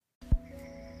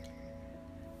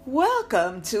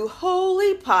Welcome to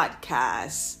Holy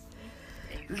Podcast.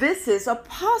 This is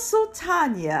Apostle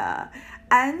Tanya,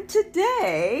 and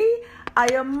today I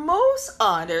am most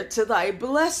honored to thy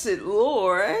blessed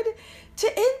Lord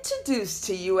to introduce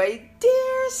to you a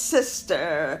dear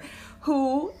sister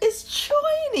who is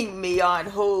joining me on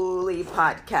Holy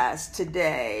Podcast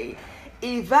today.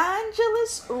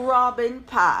 Evangelist Robin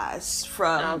Pass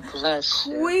from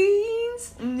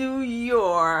Queens, New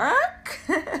York.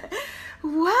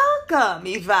 Welcome,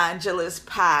 Evangelist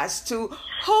Pass, to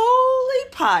Holy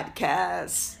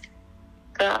Podcast.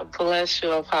 God bless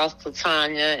you, Apostle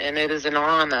Tanya, and it is an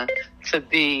honor to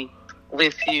be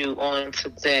with you on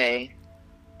today.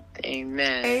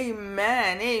 Amen.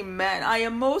 Amen. Amen. I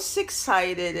am most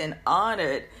excited and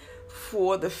honored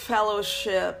for the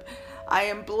fellowship. I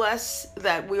am blessed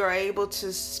that we are able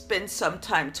to spend some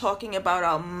time talking about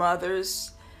our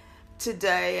mothers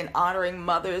today and honoring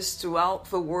mothers throughout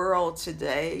the world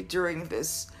today during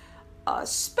this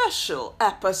special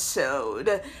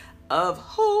episode of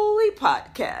Holy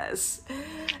Podcast.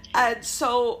 And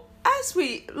so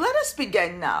let us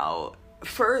begin now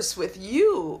first with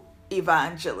you,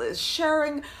 Evangelist,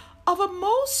 sharing of a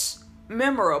most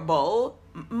memorable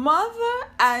mother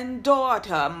and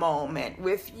daughter moment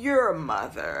with your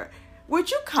mother. Would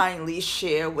you kindly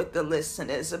share with the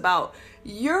listeners about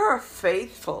your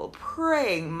faithful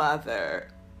praying mother?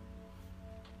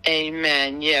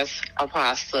 Amen. Yes,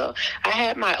 Apostle. I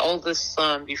had my oldest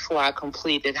son before I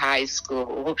completed high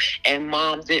school, and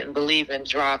Mom didn't believe in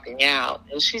dropping out,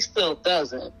 and she still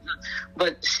doesn't.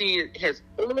 But she has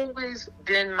always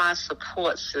been my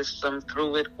support system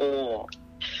through it all.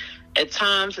 At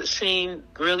times it seemed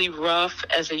really rough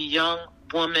as a young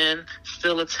woman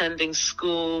still attending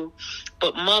school,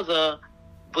 but Mother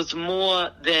was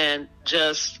more than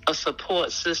just a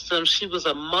support system. She was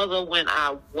a mother when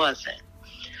I wasn't.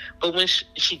 But when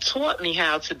she taught me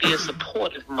how to be a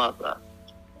supportive mother.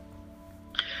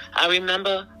 I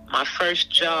remember my first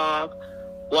job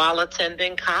while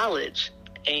attending college.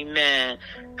 Amen.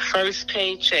 First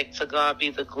paycheck, to God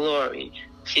be the glory.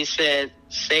 She said,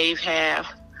 save half,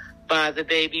 buy the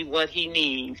baby what he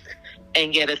needs,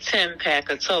 and get a 10-pack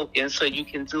of tokens so you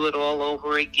can do it all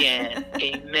over again.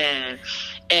 Amen.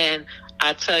 And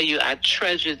I tell you, I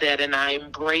treasure that and I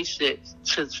embrace it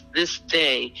to this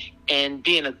day, and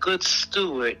being a good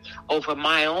steward over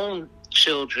my own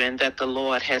children that the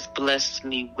Lord has blessed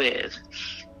me with.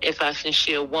 If I can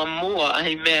share one more,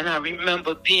 amen, I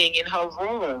remember being in her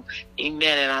room,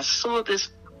 amen, and I saw this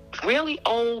really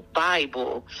old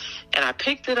Bible, and I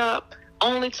picked it up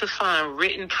only to find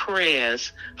written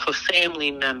prayers for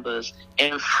family members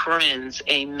and friends,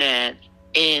 amen,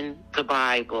 in the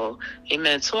Bible.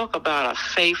 Amen. Talk about a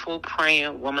faithful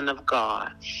praying woman of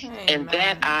God. Amen. And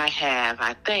that I have.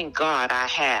 I thank God I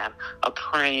have a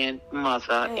praying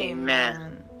mother.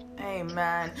 Amen.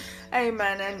 Amen.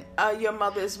 Amen. And your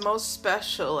mother is most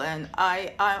special, and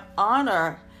I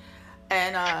honor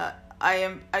and I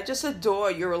just adore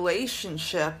your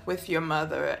relationship with your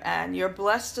mother, and you're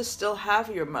blessed to still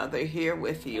have your mother here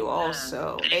with you. Amen.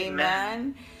 Also.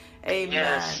 Amen. Amen.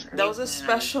 Yes, those are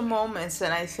special moments,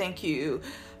 and I thank you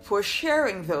for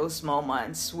sharing those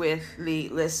moments with the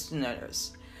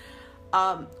listeners.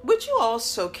 Would you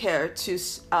also care to,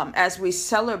 as we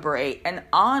celebrate and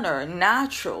honor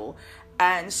natural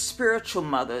and spiritual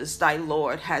mothers thy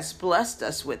Lord has blessed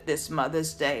us with this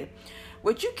Mother's Day,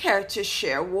 would you care to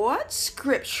share what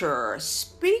scripture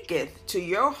speaketh to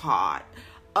your heart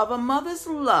of a mother's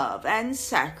love and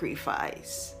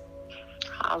sacrifice?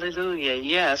 Hallelujah.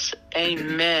 Yes.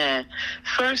 Amen.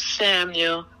 1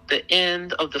 Samuel, the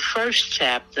end of the first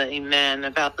chapter, amen,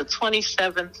 about the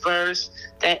 27th verse,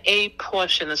 that A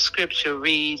portion of scripture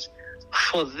reads,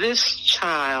 for this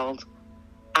child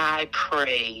I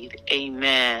prayed.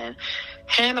 Amen.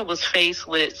 Hannah was faced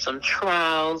with some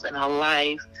trials in her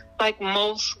life, like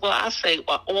most, well, I say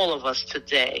all of us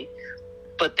today,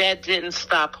 but that didn't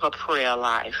stop her prayer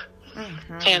life.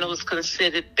 Mm-hmm. Hannah was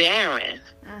considered barren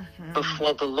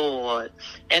before the Lord.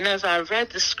 And as I read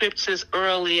the scriptures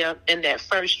earlier in that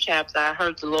first chapter, I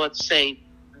heard the Lord say,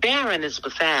 barren is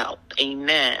without.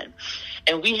 Amen.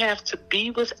 And we have to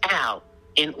be without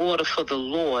in order for the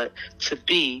Lord to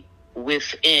be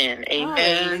within. Amen.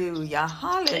 Hallelujah.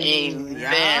 Hallelujah.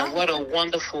 Amen. What a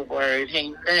wonderful word.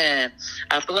 Amen.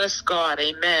 I bless God.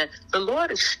 Amen. The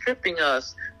Lord is stripping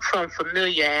us from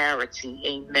familiarity.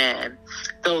 Amen.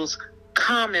 Those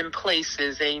common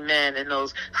places. Amen. And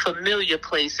those familiar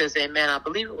places. Amen. I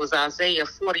believe it was Isaiah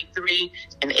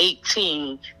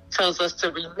 43:18 tells us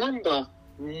to remember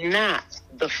not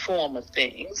the former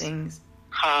things.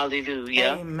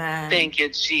 Hallelujah. Amen. Thank you,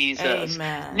 Jesus.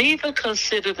 Amen. Neither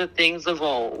consider the things of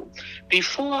old.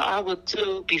 Behold, I will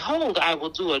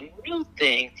do a new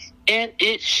thing, and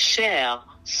it shall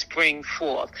spring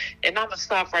forth. And I'm going to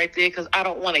stop right there because I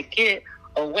don't want to get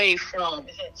away from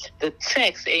the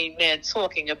text, amen,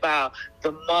 talking about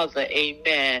the mother,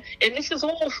 amen. And this is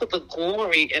all for the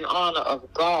glory and honor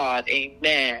of God,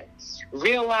 amen.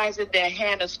 Realizing that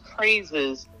Hannah's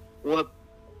praises were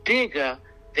bigger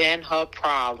than her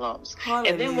problems.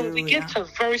 Hallelujah. And then when we get to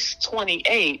verse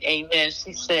 28, amen,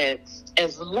 she said,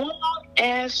 as long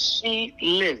as she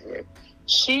liveth,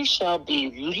 he shall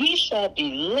be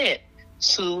lit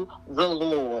to the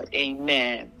Lord,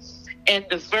 amen. And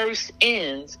the verse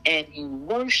ends, and he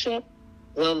worshiped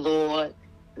the Lord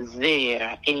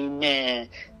there. Amen.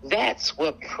 That's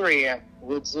what prayer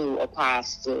will do,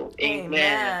 Apostle.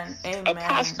 Amen. Amen.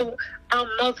 Apostle, our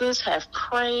mothers have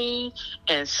prayed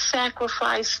and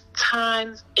sacrificed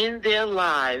time in their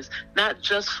lives, not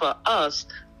just for us,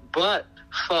 but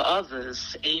for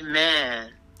others.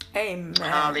 Amen. Amen.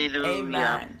 Hallelujah.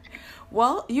 Amen.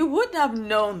 Well, you wouldn't have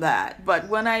known that, but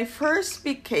when I first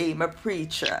became a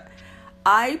preacher,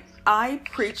 I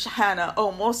preach Hannah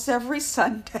almost every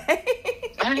Sunday.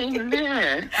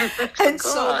 Amen. And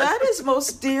so that is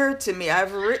most dear to me.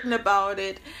 I've written about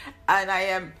it, and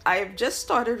I have just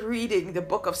started reading the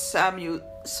book of Samuel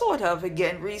sort of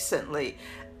again recently,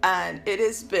 and it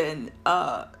has been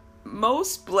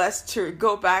most blessed to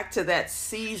go back to that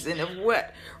season of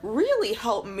what really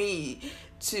helped me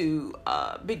to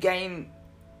begin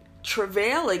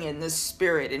travailing in the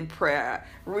spirit in prayer,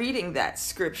 reading that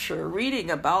scripture, reading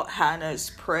about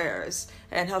Hannah's prayers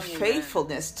and her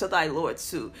faithfulness to thy Lord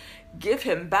to give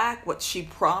him back what she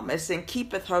promised and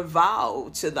keepeth her vow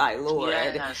to thy Lord.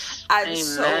 Yes. And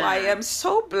so I am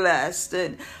so blessed,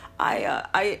 and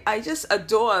I just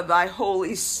adore thy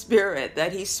Holy Spirit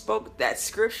that he spoke that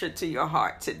scripture to your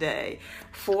heart today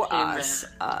for us.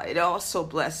 It also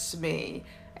blessed me.